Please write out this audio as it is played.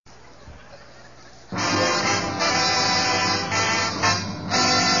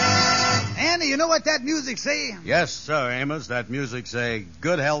you know what that music say? Yes, sir, Amos. That music say,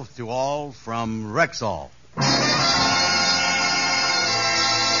 good health to all from Rexall.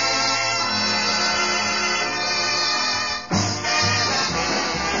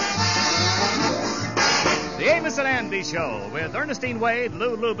 The Amos and Andy Show with Ernestine Wade,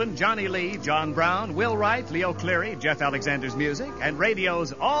 Lou Lubin, Johnny Lee, John Brown, Will Wright, Leo Cleary, Jeff Alexander's music, and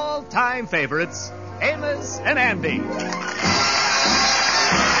radio's all-time favorites, Amos and Andy.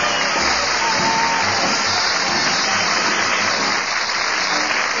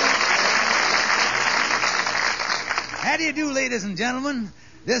 How do you do, ladies and gentlemen?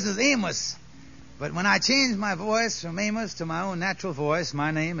 This is Amos. But when I changed my voice from Amos to my own natural voice,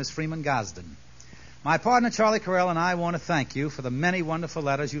 my name is Freeman Gosden. My partner, Charlie Carell, and I want to thank you for the many wonderful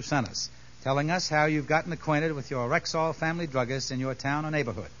letters you've sent us, telling us how you've gotten acquainted with your Rexall family druggist in your town or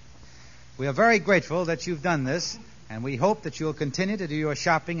neighborhood. We are very grateful that you've done this, and we hope that you'll continue to do your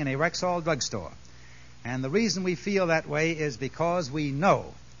shopping in a Rexall drugstore. And the reason we feel that way is because we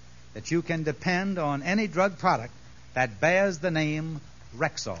know that you can depend on any drug product that bears the name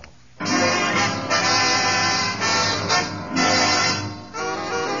Rexall.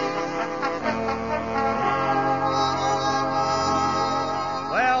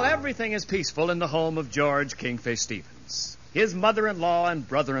 Everything is peaceful in the home of George Kingfish Stevens. His mother-in-law and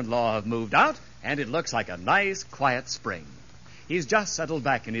brother-in-law have moved out, and it looks like a nice, quiet spring. He's just settled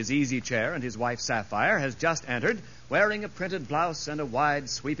back in his easy chair, and his wife, Sapphire, has just entered, wearing a printed blouse and a wide,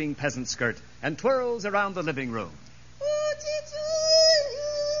 sweeping peasant skirt, and twirls around the living room.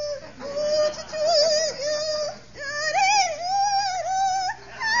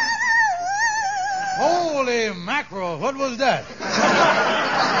 Holy mackerel, what was that?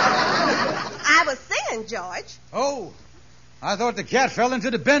 I was singing, George. Oh, I thought the cat fell into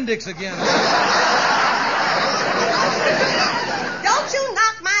the Bendix again. Don't you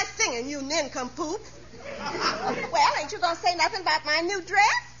knock my singing, you nincompoop. Well, ain't you going to say nothing about my new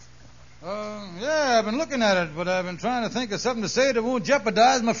dress? Yeah, I've been looking at it, but I've been trying to think of something to say that won't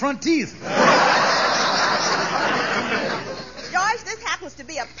jeopardize my front teeth. George, this happens to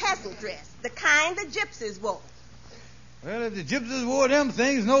be a peasant dress, the kind the gypsies wore. Well, if the gypsies wore them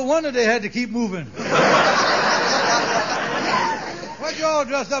things, no wonder they had to keep moving. What you all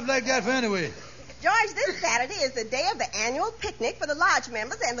dressed up like that for anyway? George, this Saturday is the day of the annual picnic for the lodge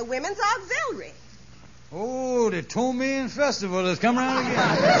members and the women's auxiliary. Oh, the Tomaine Festival has come around again.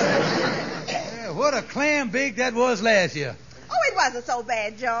 Yeah, what a clam bake that was last year. Oh, it wasn't so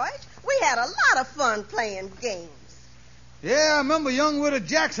bad, George. We had a lot of fun playing games. Yeah, I remember young Widow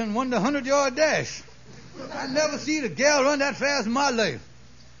Jackson won the 100-yard dash. I never seen a gal run that fast in my life.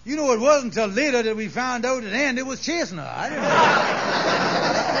 You know, it wasn't until later that we found out that Andy was chasing her. I didn't know.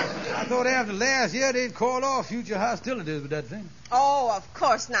 I thought after last year they'd call off future hostilities with that thing. Oh, of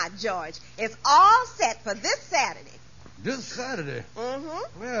course not, George. It's all set for this Saturday. This Saturday?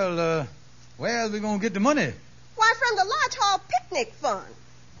 Mm-hmm. Well, where's we going to get the money? Why, from the Lodge Hall Picnic Fund.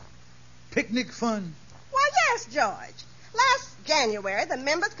 Picnic fund? Why, yes, George. Last January, the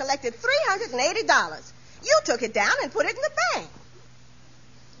members collected $380. You took it down and put it in the bank.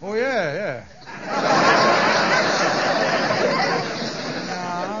 Oh, yeah.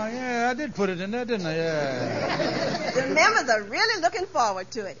 Yeah, I did put it in there, didn't I? Yeah. The members are really looking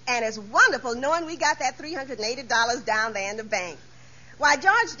forward to it, and it's wonderful knowing we got that $380 down there in the bank. Why,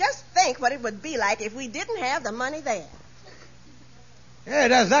 George, just think what it would be like if we didn't have the money there. Yeah,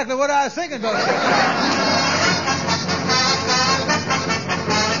 that's exactly what I was thinking about.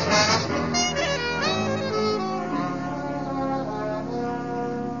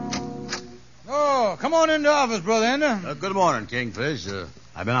 Come on into the office, Brother Andy. Good morning, Kingfish.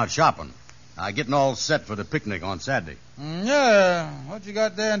 I've been out shopping. Getting all set for the picnic on Saturday. Yeah. What you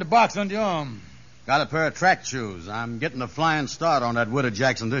got there in the box under your arm? Got a pair of track shoes. I'm getting a flying start on that Widow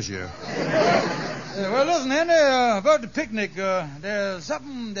Jackson this year. Well, listen, Andy, about the picnic, there's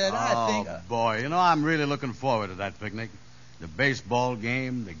something that I think... Oh, boy, I'm really looking forward to that picnic. The baseball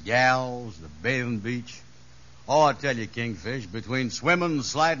game, the gals, the bathing beach. Oh, I tell you, Kingfish, between swimming,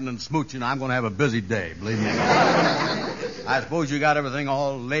 sliding, and smooching, I'm going to have a busy day, believe me. I suppose you got everything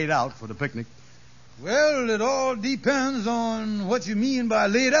all laid out for the picnic. Well, it all depends on what you mean by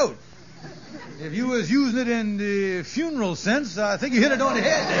laid out. If you was using it in the funeral sense, I think you hit it on the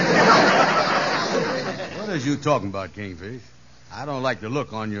head. What is you talking about, Kingfish? I don't like the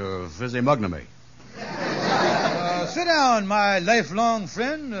look on your physiognomy. Sit down, my lifelong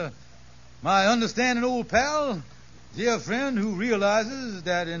friend, my understanding old pal, dear friend who realizes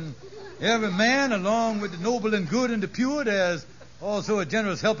that in every man, along with the noble and good and the pure, there's also a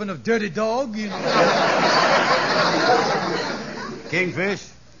generous helping of dirty dog, Kingfish,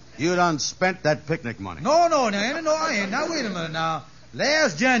 You done spent that picnic money. No, now, Andy, no, I ain't. Now, wait a minute now.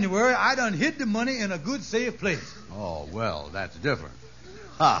 Last January, I done hid the money in a good, safe place. Oh, well, that's different.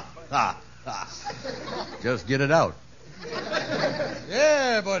 Ha, ha, ha. Just get it out.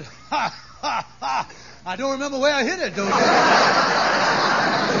 Yeah, but I don't remember where I hid it, don't you?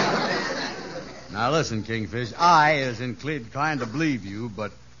 Now, listen, Kingfish, I is inclined to believe you,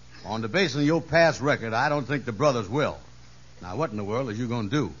 but on the basis of your past record, I don't think the brothers will. Now, what in the world is you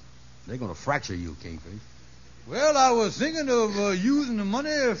going to do? They're going to fracture you, Kingfish. Well, I was thinking of using the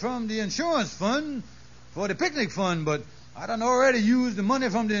money from the insurance fund for the picnic fund, but I done already used the money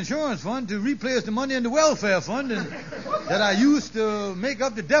from the insurance fund to replace the money in the welfare fund and that I used to make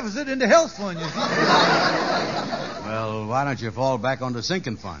up the deficit in the health fund, you see. Well, why don't you fall back on the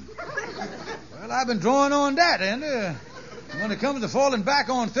sinking fund? Well, I've been drawing on that, and when it comes to falling back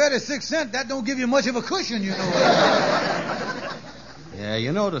on 36 cents, that don't give you much of a cushion, you know. Yeah,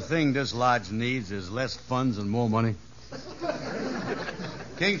 you know the thing this lodge needs is less funds and more money.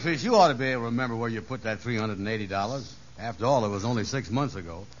 Kingfish, you ought to be able to remember where you put that $380. After all, it was only 6 months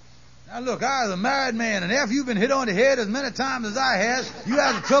ago. Now, look, I was a married man, and after you've been hit on the head as many times as I have, you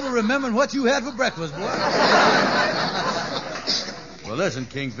have trouble remembering what you had for breakfast, boy. Well, listen,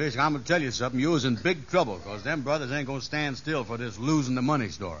 Kingfish, I'm going to tell you something. You was in big trouble, because them brothers ain't going to stand still for this losing the money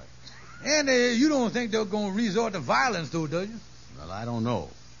story. And you don't think they're going to resort to violence, though, do you? Well, I don't know.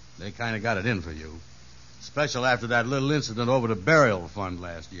 They kind of got it in for you. Especially after that little incident over the burial fund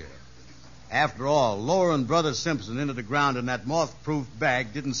last year. After all, lowering Brother Simpson into the ground in that moth-proof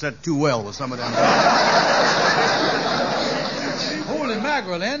bag didn't set too well with some of them. Holy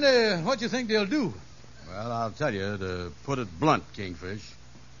mackerel, and what you think they'll do? Well, I'll tell you, to put it blunt, Kingfish,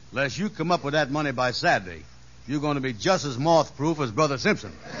 unless you come up with that money by Saturday, you're going to be just as moth-proof as Brother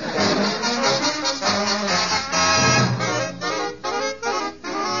Simpson.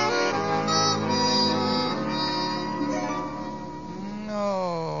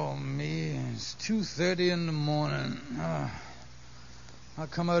 Oh, me, it's 2:30 in the morning. I'll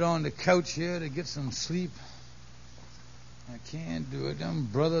come out on the couch here to get some sleep. I can't do it. Them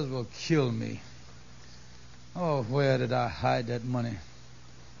brothers will kill me. Oh, where did I hide that money?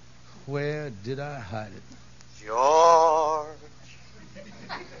 Where did I hide it? George.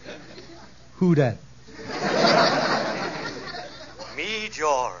 Who that? Me,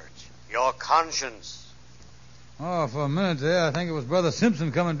 George. Your conscience. Oh, for a minute there, I think it was Brother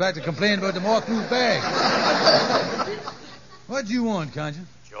Simpson coming back to complain about the moth-proof bag. What do you want, Conscience?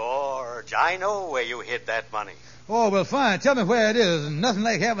 George, I know where you hid that money. Oh, well, fine. Tell me where it is. Nothing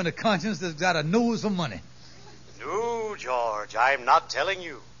like having a conscience that's got a nose for money. No, George, I'm not telling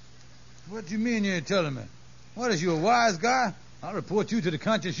you. What do you mean you ain't telling me? What, is you a wise guy? I'll report you to the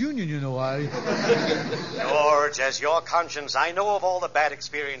Conscience Union, you know. George, as your conscience, I know of all the bad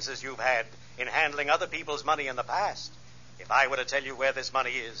experiences you've had in handling other people's money in the past. If I were to tell you where this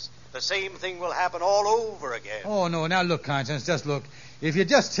money is, the same thing will happen all over again. Oh, no. Now, look, Conscience, just look. If you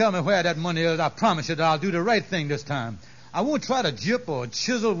just tell me where that money is, I promise you that I'll do the right thing this time. I won't try to jip or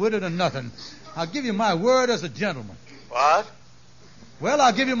chisel with it or nothing. I'll give you my word as a gentleman. What? Well,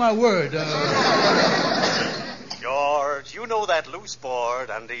 I'll give you my word. George, you know that loose board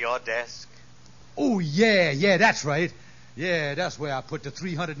under your desk? Oh, yeah, that's right. Yeah, that's where I put the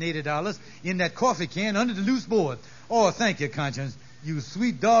 $380 in that coffee can under the loose board. Oh, thank you, Conscience. You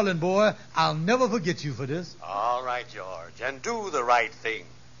sweet darling boy. I'll never forget you for this. All right, George, and do the right thing.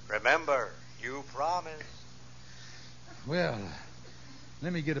 Remember, you promised. Well,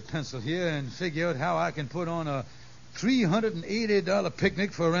 let me get a pencil here and figure out how I can put on a $380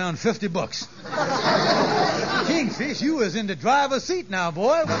 picnic for around $50. Kingfish, you is in the driver's seat now,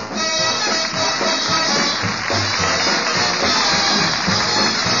 boy.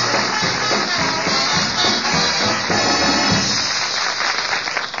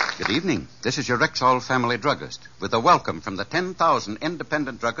 Good evening. This is your Rexall family druggist with a welcome from the 10,000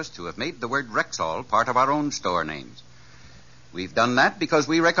 independent druggists who have made the word Rexall part of our own store names. We've done that because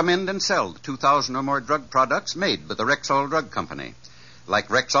we recommend and sell the 2,000 or more drug products made by the Rexall Drug Company, like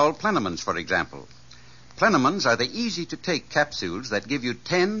Rexall Plenamins, for example. Plenamins are the easy-to-take capsules that give you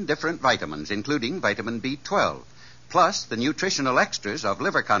 10 different vitamins, including vitamin B12, plus the nutritional extras of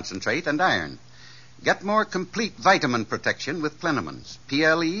liver concentrate and iron. Get more complete vitamin protection with Plenamins,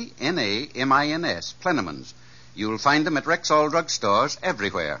 Plenamins, Plenamins. You'll find them at Rexall drug stores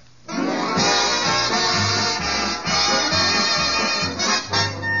everywhere.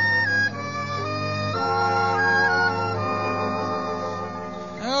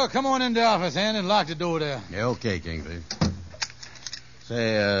 Oh, come on in the office, Ann, and lock the door there. Yeah, okay, Kingfish.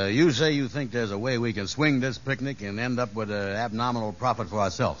 Say, you say you think there's a way we can swing this picnic and end up with an abnormal profit for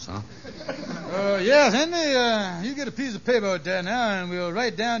ourselves, huh? Yes, Henry. You get a piece of paper out there now, and we'll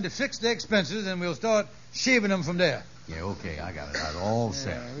write down to fix the expenses, and we'll start shaving them from there. Yeah, okay, I got it. All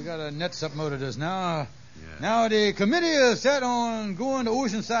set. We got to net something out of this now. Yeah. Now, the committee is set on going to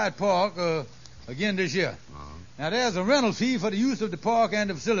Oceanside Park again this year. Uh-huh. Now, there's a rental fee for the use of the park and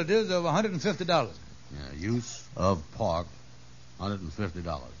the facilities of $150. Yeah, use of park,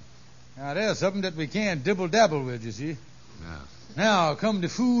 $150. Now, there's something that we can't dibble-dabble with, you see. Yeah. Now, come the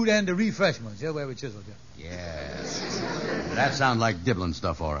food and the refreshments. Here where we chiseled you. Yes. That sounds like dibbling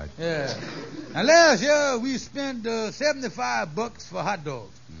stuff, all right. Yeah. Now, last year, we spent $75 for hot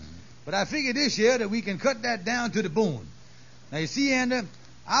dogs. But I figure this year that we can cut that down to the bone. Now, you see, Andy,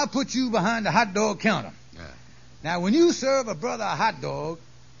 I'll put you behind the hot dog counter. Yeah. Now, when you serve a brother a hot dog,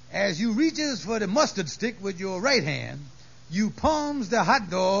 as you reaches for the mustard stick with your right hand, you palms the hot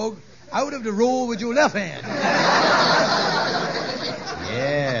dog out of the roll with your left hand.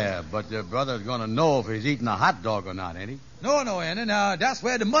 Yeah, but the brother's going to know if he's eating a hot dog or not, ain't he? No, Andy. Now, that's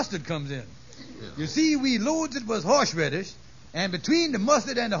where the mustard comes in. You see, we loads it with horseradish, and between the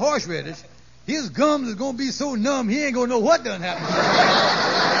mustard and the horseradish, his gums is going to be so numb he ain't going to know what done happened.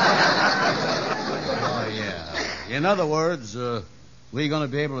 Oh, yeah. In other words, we're going to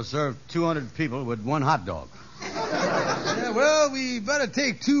be able to serve 200 people with one hot dog. Yeah, well, we better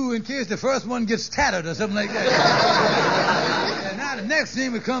take two in case the first one gets tattered or something like that. Now, the next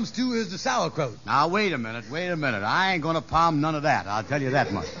thing that comes to is the sauerkraut. Now, wait a minute. I ain't going to palm none of that. I'll tell you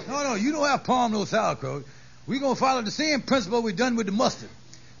that much. No, you don't have to palm no sauerkraut. We're going to follow the same principle we done with the mustard.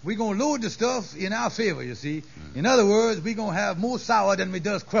 We're going to load the stuff in our favor, you see. In other words, we're going to have more sour than we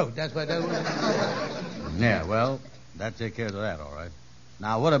does kraut. That's what that was. Yeah, well, that take care of that, all right.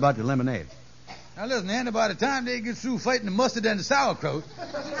 Now, what about the lemonade? Now, listen, Andy, by the time they get through fighting the mustard and the sauerkraut,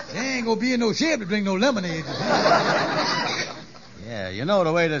 they ain't going to be in no shape to drink no lemonade. Yeah, you know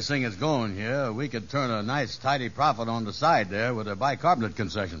the way this thing is going here, we could turn a nice, tidy profit on the side there with a bicarbonate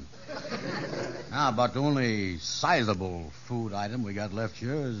concession. Now, about the only sizable food item we got left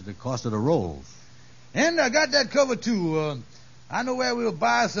here is the cost of the rolls. And I got that covered, too. I know where we'll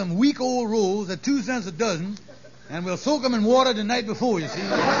buy some week-old rolls at 2 cents a dozen, and we'll soak them in water the night before, you see.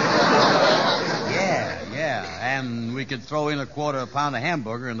 Yeah. And we could throw in a quarter pound of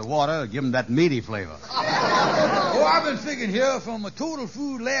hamburger in the water, give them that meaty flavor. Oh, I've been figuring here from a total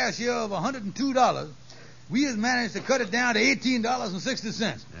food last year of $102, we has managed to cut it down to $18.60.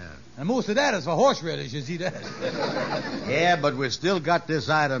 Yeah. And most of that is for horseradish, you see that? Yeah, but we still got this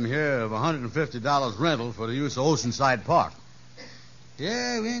item here of $150 rental for the use of Oceanside Park.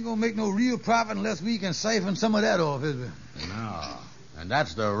 Yeah, we ain't gonna make no real profit unless we can siphon some of that off, is we? No. And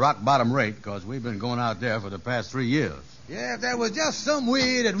that's the rock bottom rate, because we've been going out there for the past 3 years. Yeah, if there was just some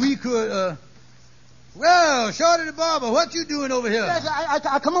way that we could, Well, Shorty the Barber, what you doing over here? Yes,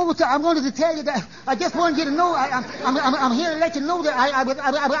 I come over to. I wanted to tell you that I just wanted you to know. I'm here to let you know that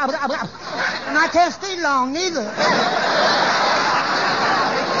and I can't stay long neither.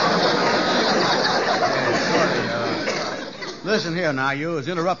 Listen here now, you is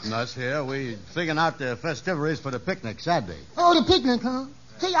interrupting us here. We figuring out the festivities for the picnic Saturday. Oh, the picnic, huh?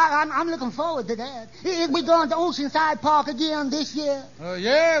 See, I'm looking forward to that. We going to Oceanside Park again this year?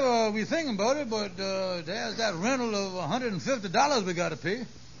 Yeah, well, we thinking about it, but there's that rental of $150 we got to pay.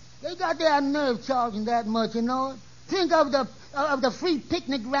 They got their nerve charging that much, you know. Think of the free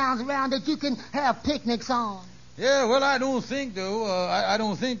picnic grounds around that you can have picnics on. Yeah, well, I don't think, though. I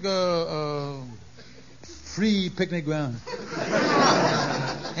don't think free picnic ground.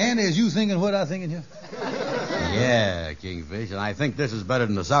 Andy, is you thinking what I'm thinking here? Yeah, Kingfish, and I think this is better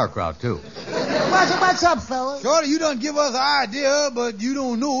than the sauerkraut, too. What's up, fellas? Shorty, you done give us an idea, but you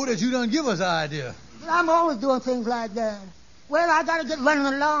don't know that you done give us an idea. I'm always doing things like that. Well, I got to get running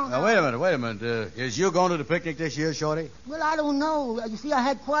along. Now, wait a minute. Is you going to the picnic this year, Shorty? Well, I don't know. You see, I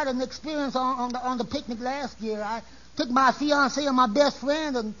had quite an experience on the picnic last year. I took my fiancée and my best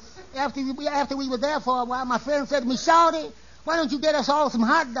friend, and after we were there for a while, my friend said to me, Shorty, why don't you get us all some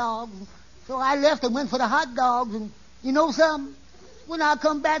hot dogs? So I left and went for the hot dogs, and you know something? When I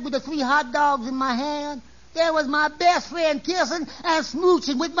come back with the 3 hot dogs in my hand, there was my best friend kissing and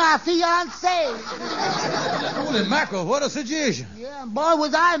smooching with my fiancée. Holy mackerel, what a situation. Yeah, and boy,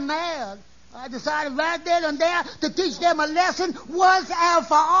 was I mad. I decided right then and there to teach them a lesson once and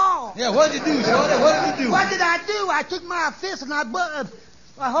for all. Yeah, what did you do, Shorty? What did you do? What did I do? I took my fist and I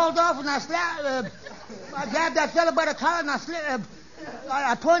hauled off and I grabbed that fella by the collar and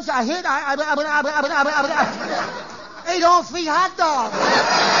I punched, I hit, I ate all 3 hot dogs.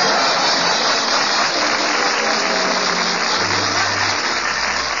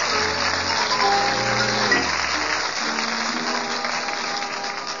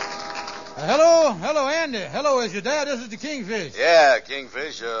 hello, is your dad? This is the Kingfish. Yeah,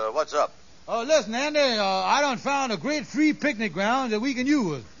 Kingfish. What's up? Listen, Andy, I done found a great free picnic ground that we can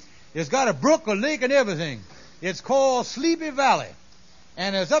use. It's got a brook, a lake, and everything. It's called Sleepy Valley.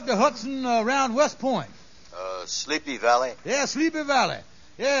 And it's up the Hudson around West Point. Sleepy Valley? Yeah, Sleepy Valley.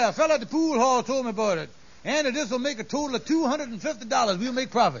 Yeah, a fella at the pool hall told me about it. Andy, this will make a total of $250. We'll make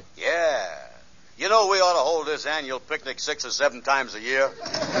profit. Yeah. You know we ought to hold this annual picnic 6 or 7 times a year.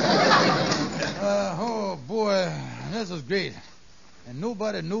 Oh, boy, this is great. And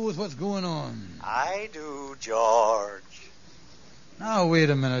nobody knows what's going on. I do, George. Now, wait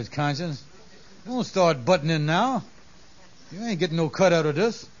a minute, Conscience. Don't start butting in now. You ain't getting no cut out of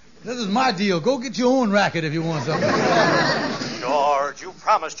this. This is my deal. Go get your own racket if you want something. George, you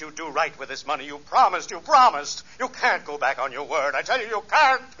promised you'd do right with this money. You promised. You can't go back on your word. I tell you, you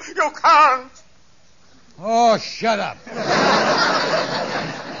can't. You can't. Oh, shut up.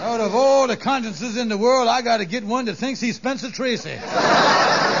 Out of all the consciences in the world, I got to get one that thinks he's Spencer Tracy.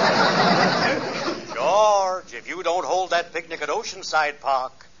 George, if you don't hold that picnic at Oceanside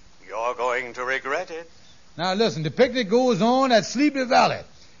Park, you're going to regret it. Now, listen, the picnic goes on at Sleepy Valley.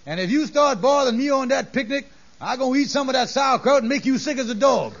 And if you start bothering me on that picnic, I'm going to eat some of that sauerkraut and make you sick as a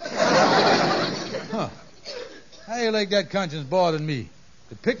dog. Huh. How you like that, Conscience, bothering me?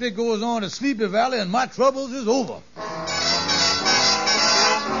 The picnic goes on at Sleepy Valley and my troubles is over.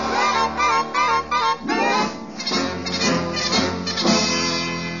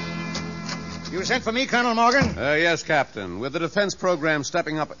 You sent for me, Colonel Morgan? Yes, Captain. With the defense program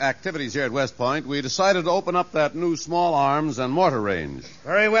stepping up activities here at West Point, we decided to open up that new small arms and mortar range.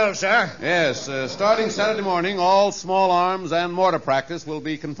 Very well, sir. Yes, starting Saturday morning, all small arms and mortar practice will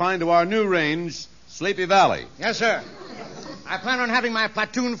be confined to our new range, Sleepy Valley. Yes, sir. I plan on having my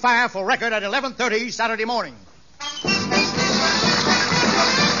platoon fire for record at 11:30 Saturday morning.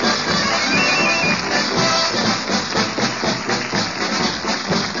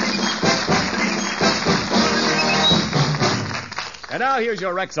 And now here's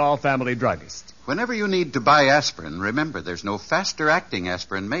your Rexall family druggist. Whenever you need to buy aspirin, remember there's no faster-acting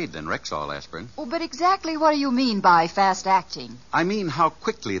aspirin made than Rexall aspirin. Oh, but exactly what do you mean by fast-acting? I mean how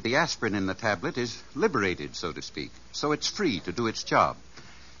quickly the aspirin in the tablet is liberated, so to speak, so it's free to do its job.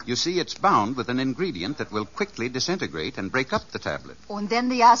 You see, it's bound with an ingredient that will quickly disintegrate and break up the tablet. Oh, and then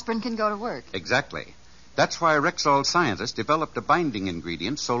the aspirin can go to work. Exactly. That's why Rexall scientists developed a binding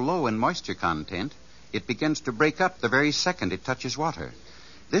ingredient so low in moisture content it begins to break up the very second it touches water.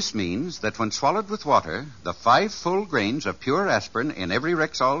 This means that when swallowed with water, the 5 full grains of pure aspirin in every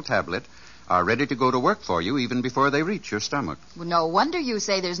Rexall tablet are ready to go to work for you even before they reach your stomach. Well, no wonder you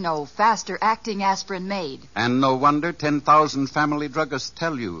say there's no faster-acting aspirin made. And no wonder 10,000 family druggists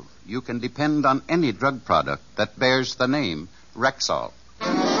tell you you can depend on any drug product that bears the name Rexall.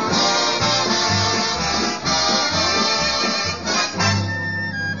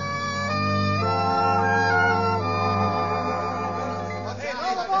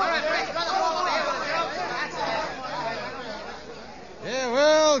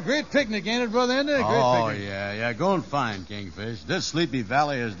 Great picnic, ain't it, Brother Andy? Great picnic. Yeah. Going fine, Kingfish. This Sleepy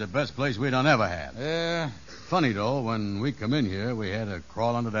Valley is the best place we done ever had. Yeah. Funny, though, when we come in here, we had to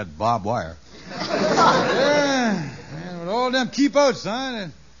crawl under that barbed wire. Yeah. And with all them keep-out,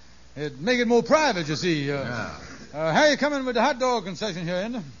 son, it'd make it more private, you see. How you coming with the hot dog concession here,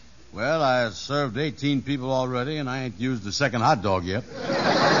 Andy? Well, I served 18 people already, and I ain't used the second hot dog yet.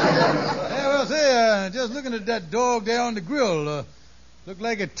 Yeah, well, say, just looking at that dog there on the grill, looked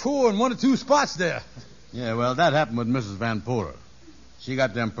like it tore in 1 or 2 spots there. Yeah, well, that happened with Mrs. Van Porter. She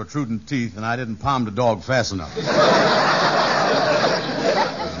got them protruding teeth, and I didn't palm the dog fast enough.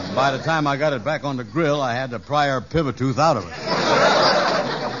 By the time I got it back on the grill, I had to pry her pivot tooth out of it.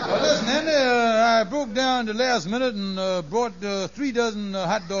 Well, listen, Andy, I broke down the last minute and brought 3 dozen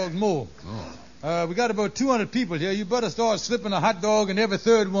hot dogs more. Oh. We got about 200 people here. You better start slipping a hot dog in every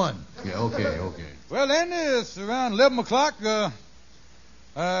third one. Yeah, okay. Well, Andy, it's around 11 o'clock.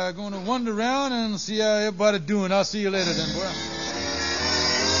 Going to wander around and see how everybody doing. I'll see you later then, boy.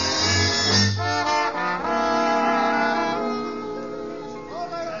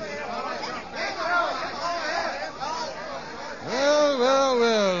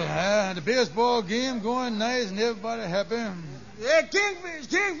 Well. The baseball game going nice and everybody happy. Yeah,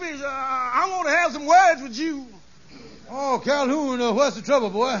 Kingfish, I want to have some words with you. Oh, Calhoun, what's the trouble,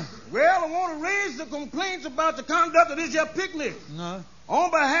 boy? Well, I want to raise the complaints about the conduct of this here picnic. No. On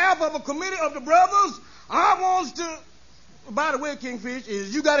behalf of a committee of the brothers, I want to... By the way, Kingfish,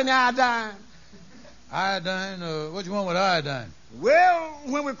 is you got any iodine? Iodine? What you want with iodine? Well,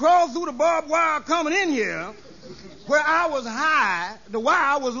 when we crossed through the barbed wire coming in here, where I was high, the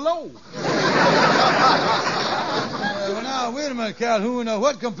wire was low. Well, now, wait a minute, Calhoun.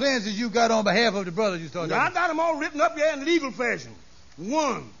 What complaints did you got on behalf of the brothers you started? I got them all written up here in legal fashion.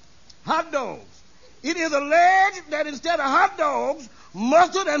 1, hot dogs. It is alleged that instead of hot dogs,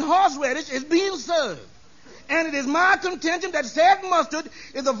 mustard and horseradish is being served. And it is my contention that said mustard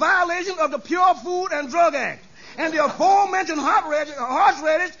is a violation of the Pure Food and Drug Act. And the aforementioned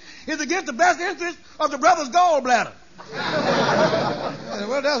horseradish is against the best interest of the brothers' gallbladder.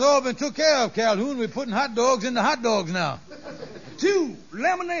 Well, that's all been took care of, Calhoun. We're putting hot dogs into hot dogs now. 2,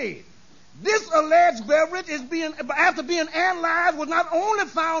 lemonade. This alleged beverage after being analyzed, was not only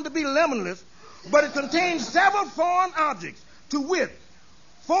found to be lemonless, but it contains several foreign objects, to wit,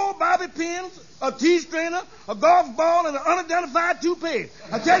 4 bobby pins, a tea strainer, a golf ball, and an unidentified toupee.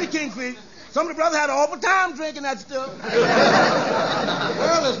 I tell you, Kingfish, some of the brothers had an awful time drinking that stuff.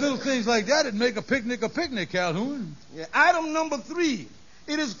 Well, there's little things like that that make a picnic, Calhoun. Yeah, item number 3.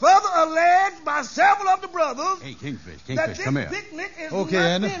 It is further alleged by several of the brothers... Hey, Kingfish, that come here. this picnic is Okay, not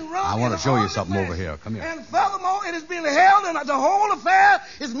Andy. being run I want to in a show you orderly something over fashion. here. Come here. And furthermore, it is being held, and the whole affair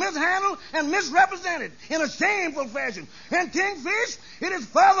is mishandled and misrepresented in a shameful fashion. And Kingfish, it is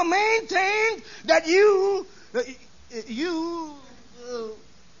further maintained that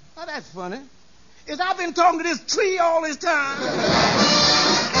oh, that's funny. Is I've been talking to this tree all this time.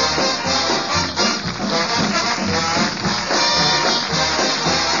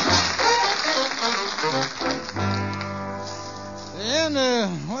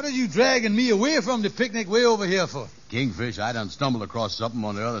 And what are you dragging me away from the picnic way over here for? Kingfish, I done stumbled across something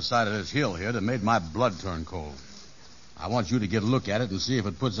on the other side of this hill here that made my blood turn cold. I want you to get a look at it and see if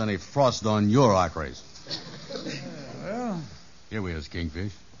it puts any frost on your arteries. Well... Here we is,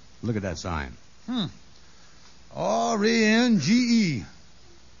 Kingfish. Look at that sign. R-A-N-G-E.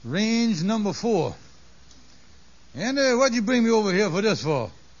 Range number 4. And what'd you bring me over here for this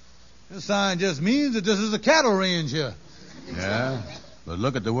for? This sign just means that this is a cattle range here. Yeah, but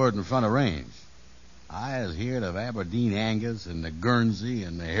look at the word in front of range. I has heard of Aberdeen Angus and the Guernsey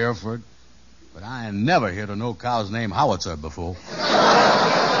and the Hereford, but I ain't never heard of no cow's named Howitzer before.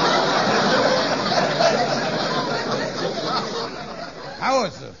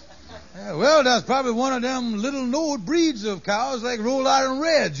 Howitzer? Yeah, well, that's probably one of them little node breeds of cows like Rhode Island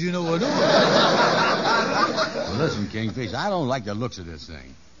Reds, you know what I mean? Well, listen, Kingfish, I don't like the looks of this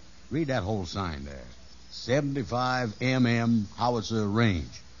thing. Read that whole sign there. 75 mm howitzer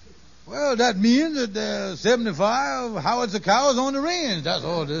range. Well, that means that there's 75 howitzer cows on the range. That's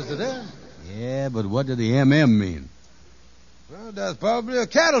all there is to that. Yeah, but what did the MM mean? Well, that's probably a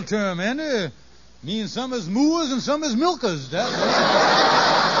cattle term, Andy. Means some is mooers and some is milkers. That's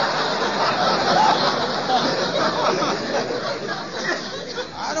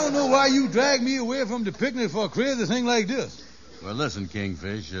I don't know why you drag me away from the picnic for a crazy thing like this. Well, listen,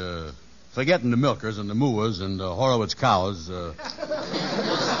 Kingfish, forgetting the milkers and the mooers and the Horowitz cows,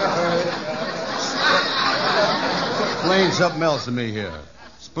 explain something else to me here.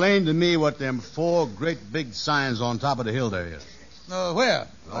 Explain to me what them 4 great big signs on top of the hill there is. Where?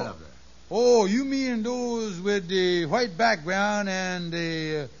 Right up there. Oh, you mean those with the white background and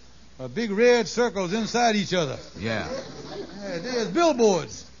the big red circles inside each other? Yeah. There's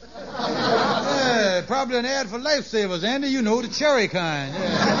billboards. Yeah, probably an ad for Lifesavers, Andy. You know, the cherry kind.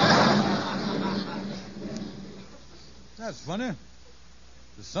 Yeah. That's funny.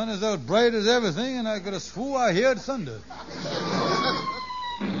 The sun is out bright as everything, and I could have swore I heard thunder.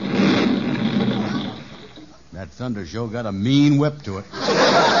 That thunder sure got a mean whip to it.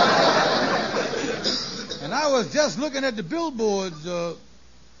 And I was just looking at the billboards.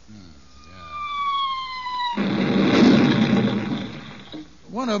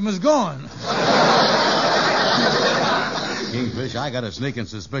 One of them is gone. Kingfish, I got a sneaking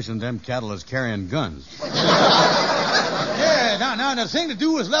suspicion them cattle is carrying guns. Yeah, now, the thing to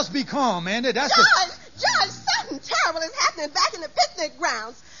do is let's be calm, Andy. That's George, something terrible is happening back in the picnic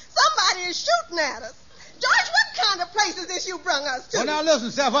grounds. Somebody is shooting at us. George, what kind of place is this you brung us to? Well, now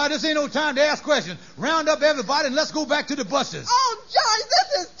listen, Sapphire, this ain't no time to ask questions. Round up everybody and let's go back to the buses. Oh, George,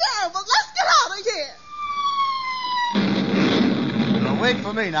 this is terrible. Let's get out of here. Now, wait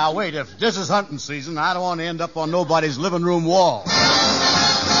for me. Now, wait. If this is hunting season, I don't want to end up on nobody's living room wall.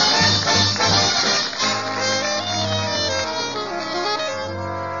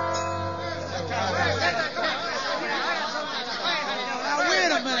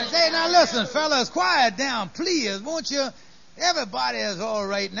 Now, listen, fellas, quiet down, please, won't you? Everybody is all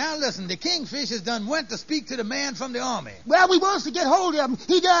right. Now, listen, the Kingfish has done went to speak to the man from the army. Well, we wants to get hold of him.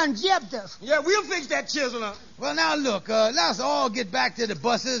 He done gypped us. Yeah, we'll fix that chisel up. Well, now, look, let's all get back to the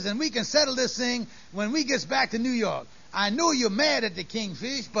buses, and we can settle this thing when we gets back to New York. I know you're mad at the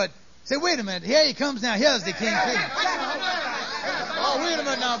Kingfish, but Say, wait a minute. Here he comes now. Here's the kingfish. Oh, wait a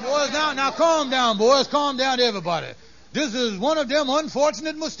minute now, boys. Now, calm down, boys. Calm down, everybody. This is one of them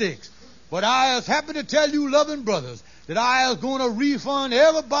unfortunate mistakes. But I is happy to tell you, loving brothers, that I is going to refund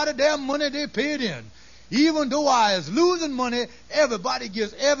everybody their money they paid in. Even though I is losing money, everybody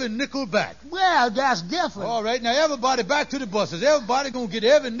gets every nickel back. Well, that's different. All right, now everybody back to the buses. Everybody going to get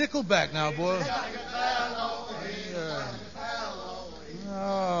every nickel back now, boys.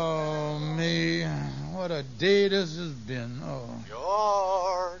 Oh, me. What a day this has been. Oh.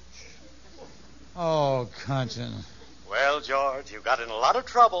 George. Oh, conscience. Well, George, you got in a lot of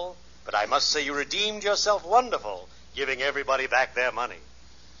trouble, but I must say you redeemed yourself wonderful, giving everybody back their money.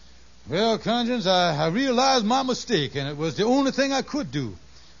 Well, conscience, I realized my mistake, and it was the only thing I could do.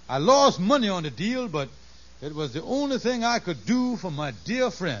 I lost money on the deal, but it was the only thing I could do for my dear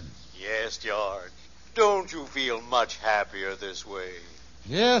friend. Yes, George. Don't you feel much happier this way?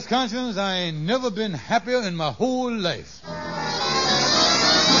 Yes, conscience, I ain't never been happier in my whole life.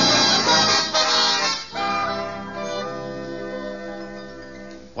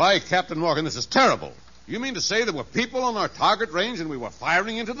 Why, Captain Morgan, this is terrible. You mean to say there were people on our target range and we were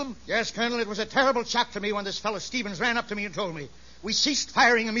firing into them? Yes, Colonel, it was a terrible shock to me when this fellow Stevens ran up to me and told me. We ceased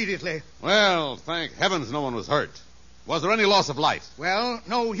firing immediately. Well, thank heavens no one was hurt. Was there any loss of life? Well,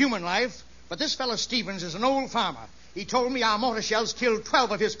 no human life, but this fellow Stevens is an old farmer. He told me our mortar shells killed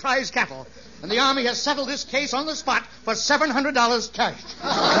 12 of his prize cattle, and the Army has settled this case on the spot for $700 cash.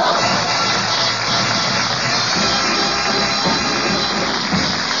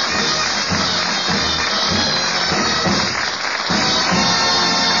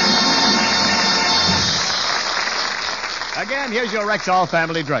 Again, here's your Rexall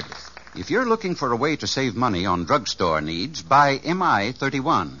family druggist. If you're looking for a way to save money on drugstore needs, buy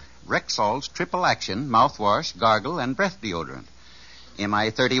MI-31, Rexall's triple-action mouthwash, gargle, and breath deodorant.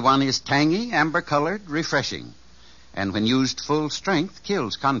 MI-31 is tangy, amber-colored, refreshing, and when used full strength,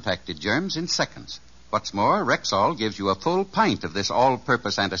 kills compacted germs in seconds. What's more, Rexall gives you a full pint of this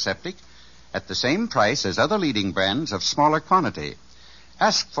all-purpose antiseptic at the same price as other leading brands of smaller quantity.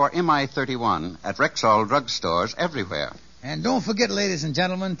 Ask for MI-31 at Rexall drugstores everywhere. And don't forget, ladies and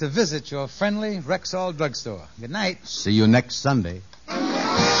gentlemen, to visit your friendly Rexall drugstore. Good night. See you next Sunday.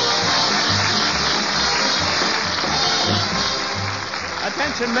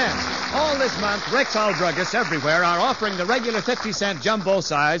 Attention, men. All this month, Rexall druggists everywhere are offering the regular 50-cent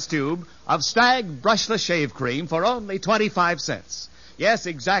jumbo-size tube of Stag Brushless Shave Cream for only 25 cents. Yes,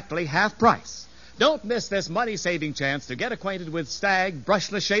 exactly half price. Don't miss this money-saving chance to get acquainted with Stag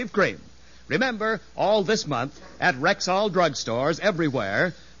Brushless Shave Cream. Remember, all this month, at Rexall drugstores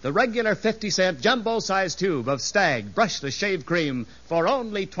everywhere, the regular 50-cent jumbo-size tube of Stag Brushless Shave Cream for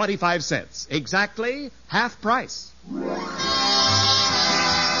only 25 cents. Exactly half price.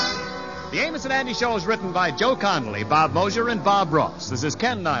 The Amos and Andy Show is written by Joe Connolly, Bob Mosier, and Bob Ross. This is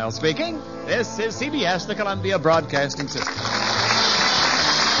Ken Niles speaking. This is CBS, the Columbia Broadcasting System.